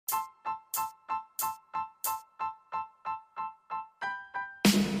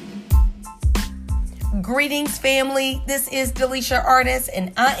Greetings, family. This is Delisha Artist,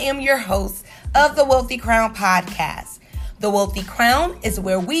 and I am your host of the Wealthy Crown podcast. The Wealthy Crown is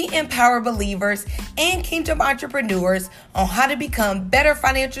where we empower believers and kingdom entrepreneurs on how to become better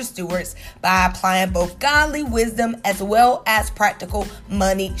financial stewards by applying both godly wisdom as well as practical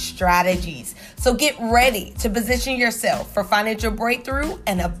money strategies. So get ready to position yourself for financial breakthrough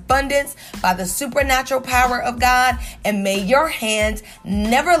and abundance by the supernatural power of God, and may your hands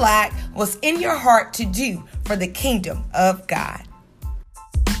never lack what's in your heart to do for the kingdom of God.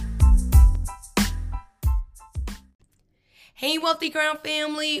 Hey, Wealthy Crown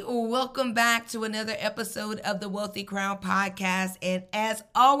family, welcome back to another episode of the Wealthy Crown podcast. And as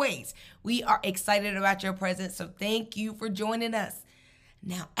always, we are excited about your presence, so thank you for joining us.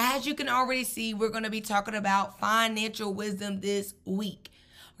 Now, as you can already see, we're going to be talking about financial wisdom this week.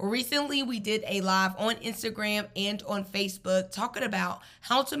 Recently, we did a live on Instagram and on Facebook talking about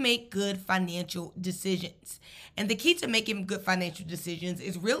how to make good financial decisions. And the key to making good financial decisions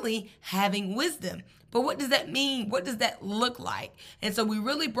is really having wisdom. But what does that mean? What does that look like? And so we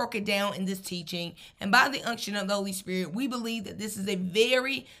really broke it down in this teaching. And by the unction of the Holy Spirit, we believe that this is a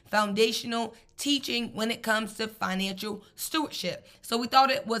very foundational teaching when it comes to financial stewardship. So we thought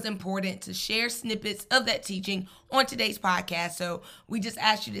it was important to share snippets of that teaching on today's podcast. So we just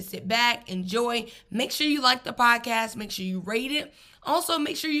asked you to sit back, enjoy, make sure you like the podcast, make sure you rate it. Also,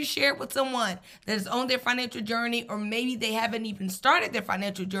 make sure you share it with someone that is on their financial journey, or maybe they haven't even started their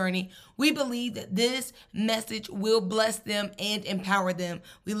financial journey. We believe that this message will bless them and empower them.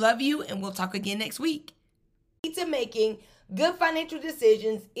 We love you, and we'll talk again next week. The key to making good financial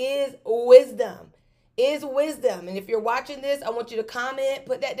decisions is wisdom. And if you're watching this, I want you to comment,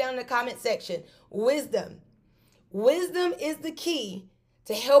 put that down in the comment section. Wisdom. Wisdom is the key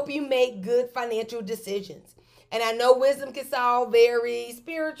to help you make good financial decisions. And I know wisdom can sound very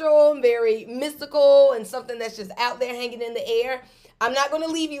spiritual and very mystical and something that's just out there hanging in the air. I'm not going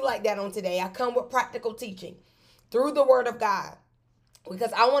to leave you like that on today. I come with practical teaching through the Word of God,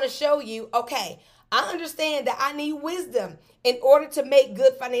 because I want to show you, okay, I understand that I need wisdom in order to make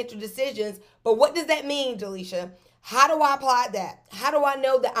good financial decisions. But what does that mean, Delisha? How do I apply that? How do I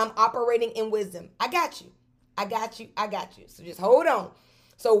know that I'm operating in wisdom? I got you. So just hold on.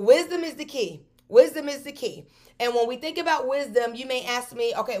 So wisdom is the key. Wisdom is the key. And when we think about wisdom, you may ask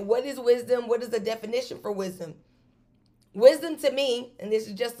me, okay, what is wisdom? What is the definition for wisdom? Wisdom to me, and this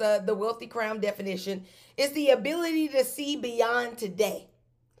is just the Wealthy Crown definition, is the ability to see beyond today.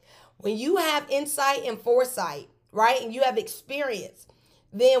 When you have insight and foresight, right, and you have experience,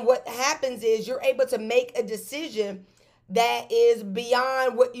 then what happens is you're able to make a decision that is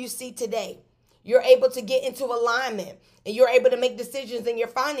beyond what you see today. You're able to get into alignment, and you're able to make decisions in your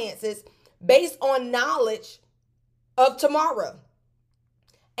finances based on knowledge of tomorrow.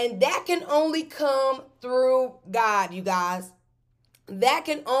 And that can only come through God, you guys. That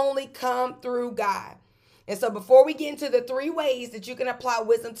can only come through God. And so before we get into the 3 ways that you can apply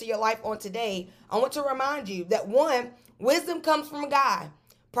wisdom to your life on today, I want to remind you that 1, wisdom comes from God.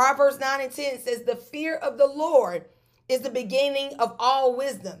 Proverbs 9:10 says, the fear of the Lord is the beginning of all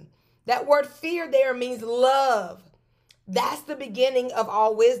wisdom. That word fear there means love. That's the beginning of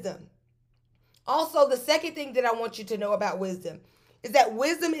all wisdom. Also, the second thing that I want you to know about wisdom is that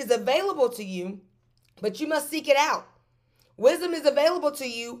wisdom is available to you, but you must seek it out. Wisdom is available to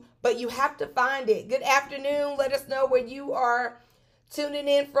you, but you have to find it. Good afternoon. Let us know where you are tuning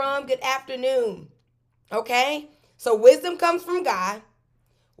in from. Good afternoon. Okay? So wisdom comes from God.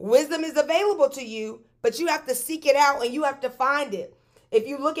 Wisdom is available to you, but you have to seek it out and you have to find it. If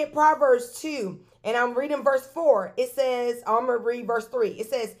you look at Proverbs 2, and I'm reading verse 4, it says, I'm going to read verse 3. It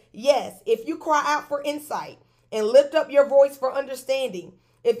says, yes, if you cry out for insight and lift up your voice for understanding,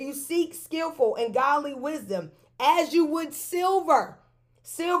 if you seek skillful and godly wisdom as you would silver,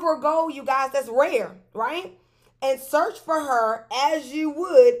 gold, you guys, that's rare, right? And search for her as you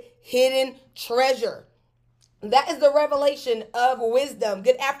would hidden treasure. That is the revelation of wisdom.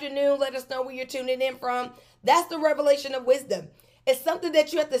 Good afternoon. Let us know where you're tuning in from. That's the revelation of wisdom. It's something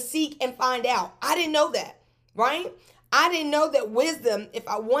that you have to seek and find out. I didn't know that, right? I didn't know that wisdom, if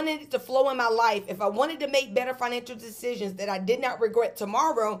I wanted it to flow in my life, if I wanted to make better financial decisions that I did not regret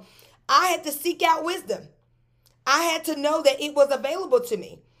tomorrow, I had to seek out wisdom. I had to know that it was available to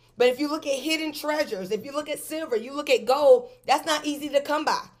me. But if you look at hidden treasures, if you look at silver, you look at gold, that's not easy to come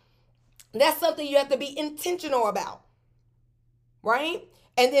by. That's something you have to be intentional about, right?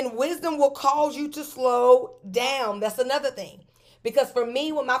 And then wisdom will cause you to slow down. That's another thing. Because for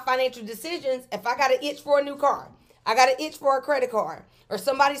me, with my financial decisions, if I got an itch for a new car, I got an itch for a credit card. Or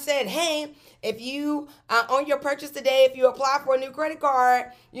somebody said, hey, if you, on your purchase today, if you apply for a new credit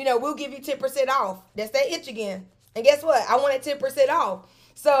card, we'll give you 10% off. That's that itch again. And guess what? I wanted 10% off.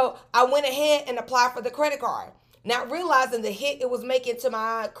 So I went ahead and applied for the credit card, not realizing the hit it was making to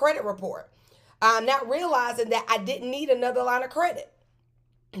my credit report. Not realizing that I didn't need another line of credit.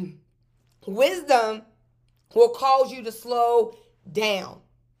 Wisdom will cause you to slow down.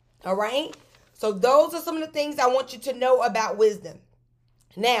 All right? So those are some of the things I want you to know about wisdom.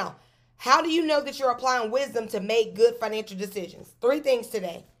 Now, how do you know that you're applying wisdom to make good financial decisions? 3 things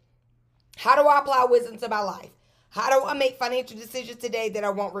today. How do I apply wisdom to my life? How do I make financial decisions today that I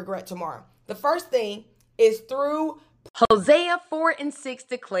won't regret tomorrow? The first thing is through Hosea 4:6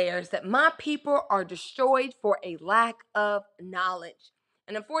 declares that my people are destroyed for a lack of knowledge.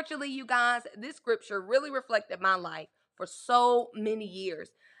 And unfortunately, you guys, this scripture really reflected my life for so many years.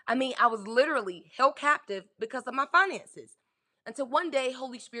 I was literally held captive because of my finances. Until one day,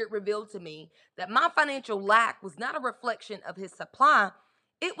 Holy Spirit revealed to me that my financial lack was not a reflection of his supply.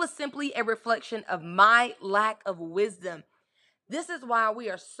 It was simply a reflection of my lack of wisdom. This is why we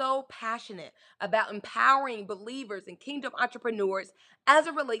are so passionate about empowering believers and kingdom entrepreneurs as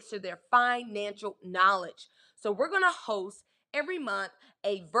it relates to their financial knowledge. So we're going to host every month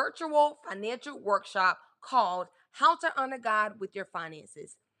a virtual financial workshop called How to Honor God with Your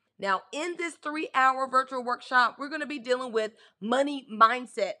Finances. Now, in this 3-hour virtual workshop, we're going to be dealing with money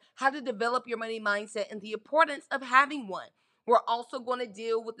mindset, how to develop your money mindset, and the importance of having one. We're also going to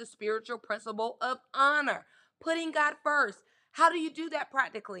deal with the spiritual principle of honor, putting God first. How do you do that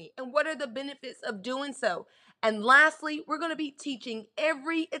practically? And what are the benefits of doing so? And lastly, we're going to be teaching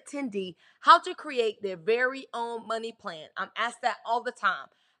every attendee how to create their very own money plan. I'm asked that all the time.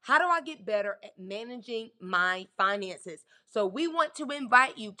 How do I get better at managing my finances? So we want to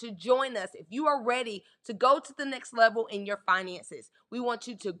invite you to join us if you are ready to go to the next level in your finances. We want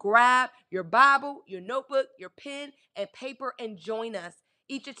you to grab your Bible, your notebook, your pen, and paper and join us.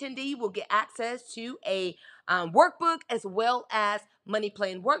 Each attendee will get access to a workbook as well as money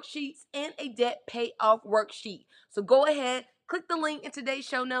plan worksheets and a debt payoff worksheet. So go ahead, click the link in today's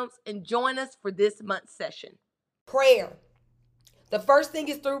show notes and join us for this month's session. Prayer. The first thing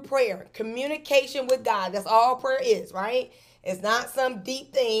is through prayer, communication with God. That's all prayer is, right? It's not some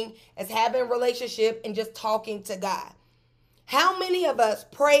deep thing. It's having a relationship and just talking to God. How many of us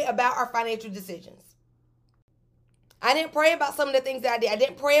pray about our financial decisions? I didn't pray about some of the things that I did. I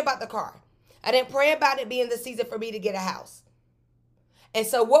didn't pray about the car. I didn't pray about it being the season for me to get a house. And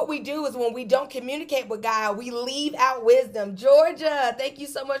so what we do is when we don't communicate with God, we leave out wisdom. Georgia, thank you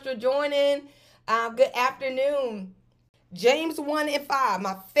so much for joining. Good afternoon. James 1:5,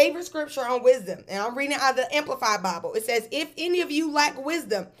 my favorite scripture on wisdom. And I'm reading out of the Amplified Bible. It says, if any of you lack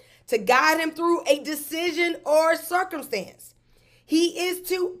wisdom to guide him through a decision or circumstance, he is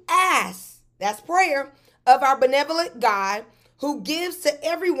to ask, that's prayer, of our benevolent God, who gives to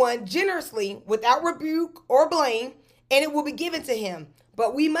everyone generously without rebuke or blame, and it will be given to him.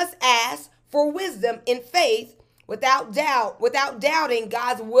 But we must ask for wisdom in faith without doubting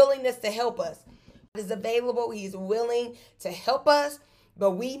God's willingness to help us. God is available. He's willing to help us,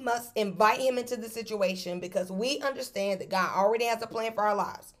 but we must invite him into the situation because we understand that God already has a plan for our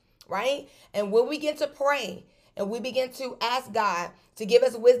lives, right? And when we begin to pray and we begin to ask God to give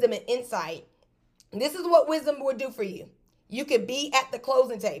us wisdom and insight, this is what wisdom would do for you. You could be at the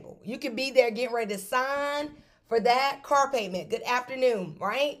closing table. You could be there getting ready to sign for that car payment. Good afternoon,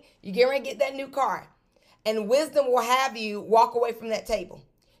 right? You're getting ready to get that new car. And wisdom will have you walk away from that table.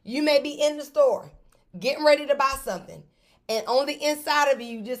 You may be in the store getting ready to buy something. And on the inside of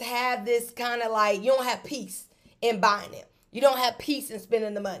you, you just have this kind of like, you don't have peace in buying it. You don't have peace in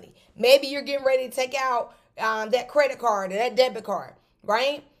spending the money. Maybe you're getting ready to take out that credit card or that debit card,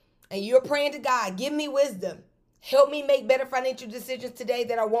 right? And you're praying to God, give me wisdom. Help me make better financial decisions today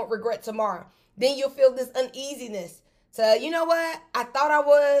that I won't regret tomorrow. Then you'll feel this uneasiness. So, you know what? I thought I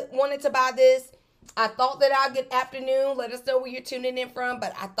wanted to buy this. I thought that I'll get afternoon. Let us know where you're tuning in from.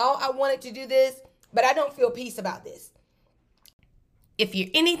 But I thought I wanted to do this, but I don't feel peace about this. If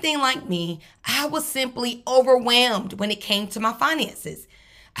you're anything like me, I was simply overwhelmed when it came to my finances.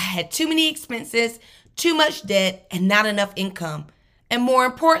 I had too many expenses, too much debt, and not enough income. And more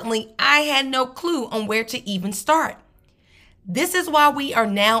importantly, I had no clue on where to even start. This is why we are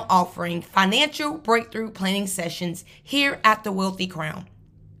now offering financial breakthrough planning sessions here at the Wealthy Crown.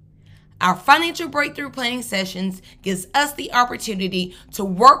 Our financial breakthrough planning sessions gives us the opportunity to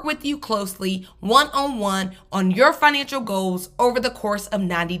work with you closely one-on-one on your financial goals over the course of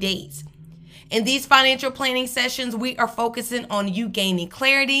 90 days. In these financial planning sessions, we are focusing on you gaining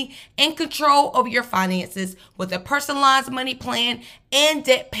clarity and control over your finances with a personalized money plan and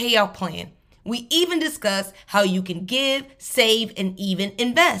debt payoff plan. We even discuss how you can give, save, and even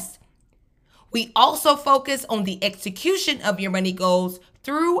invest. We also focus on the execution of your money goals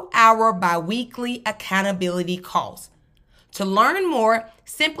through our bi-weekly accountability calls. To learn more,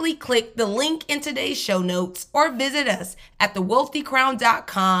 simply click the link in today's show notes or visit us at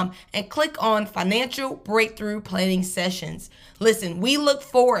thewealthycrown.com and click on Financial Breakthrough Planning Sessions. Listen, we look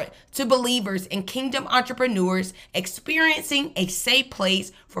forward to believers and kingdom entrepreneurs experiencing a safe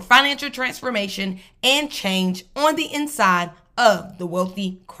place for financial transformation and change on the inside of the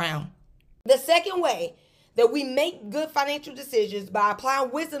Wealthy Crown. The second way that we make good financial decisions by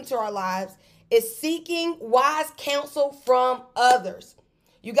applying wisdom to our lives is seeking wise counsel from others.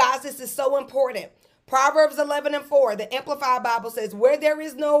 You guys, this is so important. Proverbs 11:4, the Amplified Bible says, where there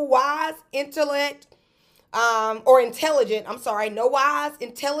is no wise intelligent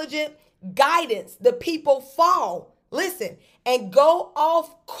guidance, the people fall, listen, and go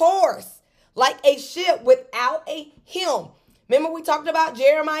off course like a ship without a helm. Remember we talked about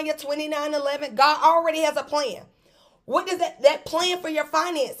Jeremiah 29:11. God already has a plan. What does that plan for your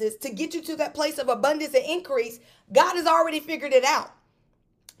finances to get you to that place of abundance and increase? God has already figured it out.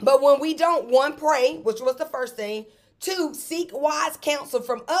 But when we don't, one, pray, which was the first thing, two, seek wise counsel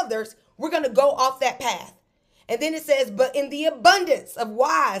from others, we're going to go off that path. And then it says, but in the abundance of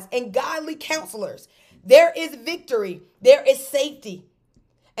wise and godly counselors, there is victory, there is safety.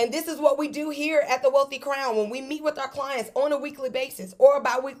 And this is what we do here at the Wealthy Crown. When we meet with our clients on a weekly basis or a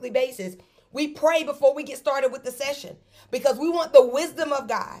bi-weekly basis, we pray before we get started with the session because we want the wisdom of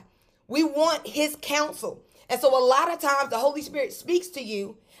God. We want his counsel. And so a lot of times the Holy Spirit speaks to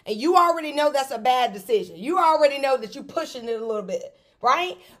you and you already know that's a bad decision. You already know that you're pushing it a little bit,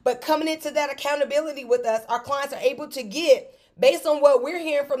 right? But coming into that accountability with us, our clients are able to get, based on what we're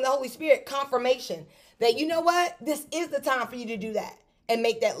hearing from the Holy Spirit, confirmation that, you know what, this is the time for you to do that and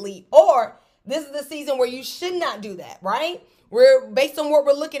make that leap. Or this is the season where you should not do that, right? We're based on what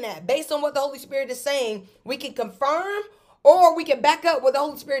we're looking at, based on what the Holy Spirit is saying, we can confirm or we can back up what the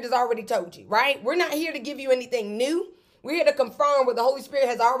Holy Spirit has already told you, right? We're not here to give you anything new. We're here to confirm what the Holy Spirit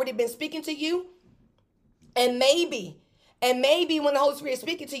has already been speaking to you. And maybe when the Holy Spirit is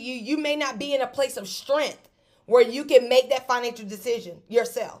speaking to you, you may not be in a place of strength where you can make that financial decision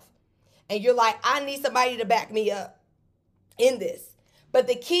yourself. And you're like, I need somebody to back me up in this. But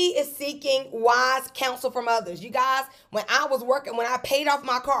the key is seeking wise counsel from others. You guys, when I paid off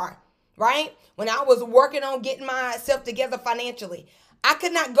my car, right? When I was working on getting myself together financially, I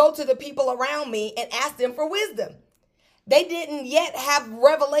could not go to the people around me and ask them for wisdom. They didn't yet have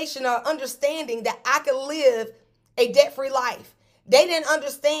revelation or understanding that I could live a debt-free life. They didn't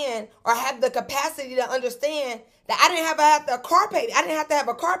understand or have the capacity to understand that I didn't have to have a car payment. I didn't have to have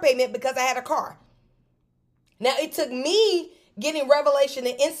a car payment because I had a car. Now, it took me getting revelation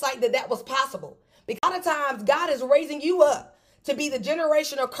and insight that was possible. Because a lot of times God is raising you up to be the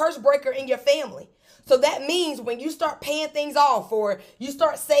generational curse breaker in your family. So that means when you start paying things off or you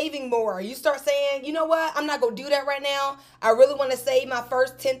start saving more, or you start saying, you know what, I'm not going to do that right now. I really want to save my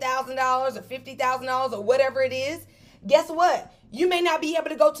first $10,000 or $50,000 or whatever it is. Guess what? You may not be able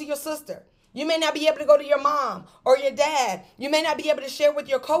to go to your sister. You may not be able to go to your mom or your dad. You may not be able to share with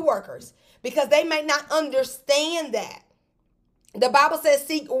your coworkers because they may not understand that. The Bible says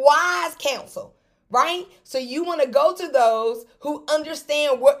seek wise counsel, right? So you want to go to those who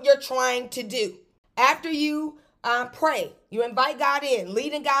understand what you're trying to do. After you pray, you invite God in,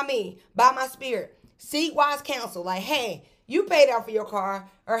 lead and guide me by my spirit. Seek wise counsel like, hey, you paid out for your car,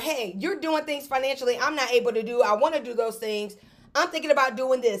 or hey, you're doing things financially I'm not able to do. I want to do those things. I'm thinking about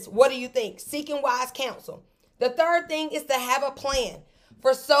doing this. What do you think? Seeking wise counsel. The third thing is to have a plan.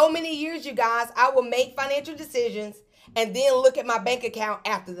 For so many years, you guys, I will make financial decisions and then look at my bank account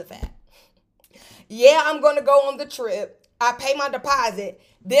after the fact. Yeah, I'm going to go on the trip. I pay my deposit.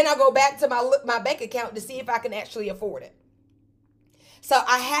 Then I go back to my bank account to see if I can actually afford it. So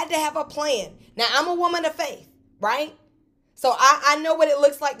I had to have a plan. Now, I'm a woman of faith, right? So I know what it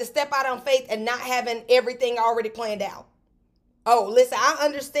looks like to step out on faith and not having everything already planned out. Oh, listen, I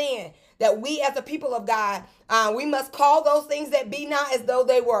understand that we as a people of God, we must call those things that be not as though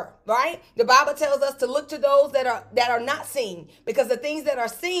they were, right? The Bible tells us to look to those that are not seen, because the things that are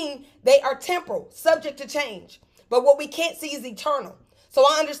seen, they are temporal, subject to change. But what we can't see is eternal. So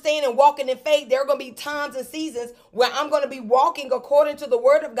I understand in walking in faith, there are going to be times and seasons where I'm going to be walking according to the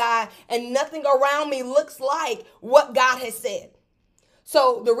word of God and nothing around me looks like what God has said.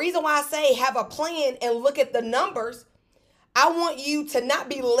 So the reason why I say have a plan and look at the numbers, I want you to not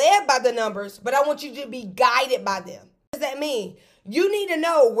be led by the numbers, but I want you to be guided by them. What does that mean? You need to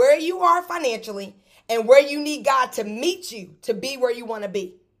know where you are financially and where you need God to meet you to be where you want to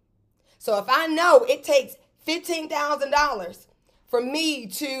be. So if I know it takes $15,000 for me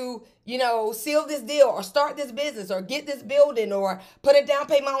to, seal this deal or start this business or get this building or put a down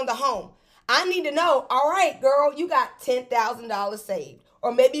payment on the home, I need to know, all right, girl, you got $10,000 saved.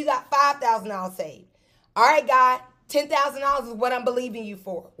 Or maybe you got $5,000 saved. All right, God, $10,000 is what I'm believing you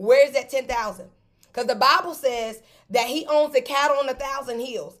for. Where's that $10,000? Because the Bible says that he owns the cattle on 1,000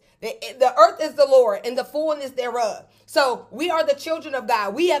 hills. The earth is the Lord and the fullness thereof. So we are the children of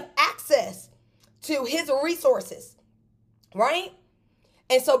God. We have access to his resources, right?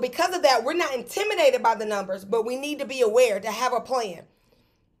 And so because of that, we're not intimidated by the numbers, but we need to be aware to have a plan.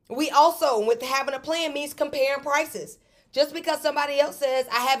 We also, with having a plan, means comparing prices. Just because somebody else says,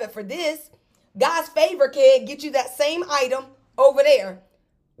 I have it for this, God's favor can get you that same item over there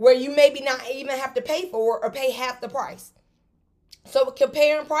where you maybe not even have to pay for or pay half the price. So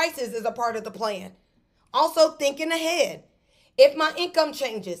comparing prices is a part of the plan. Also thinking ahead. If my income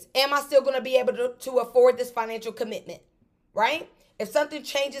changes, am I still going to be able to afford this financial commitment? Right? If something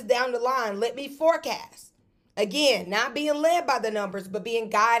changes down the line, let me forecast. Again, not being led by the numbers, but being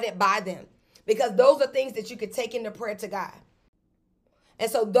guided by them. Because those are things that you could take into prayer to God. And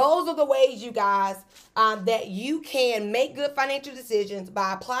so those are the ways, you guys, that you can make good financial decisions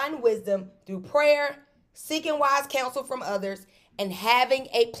by applying wisdom through prayer, seeking wise counsel from others, and having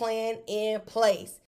a plan in place.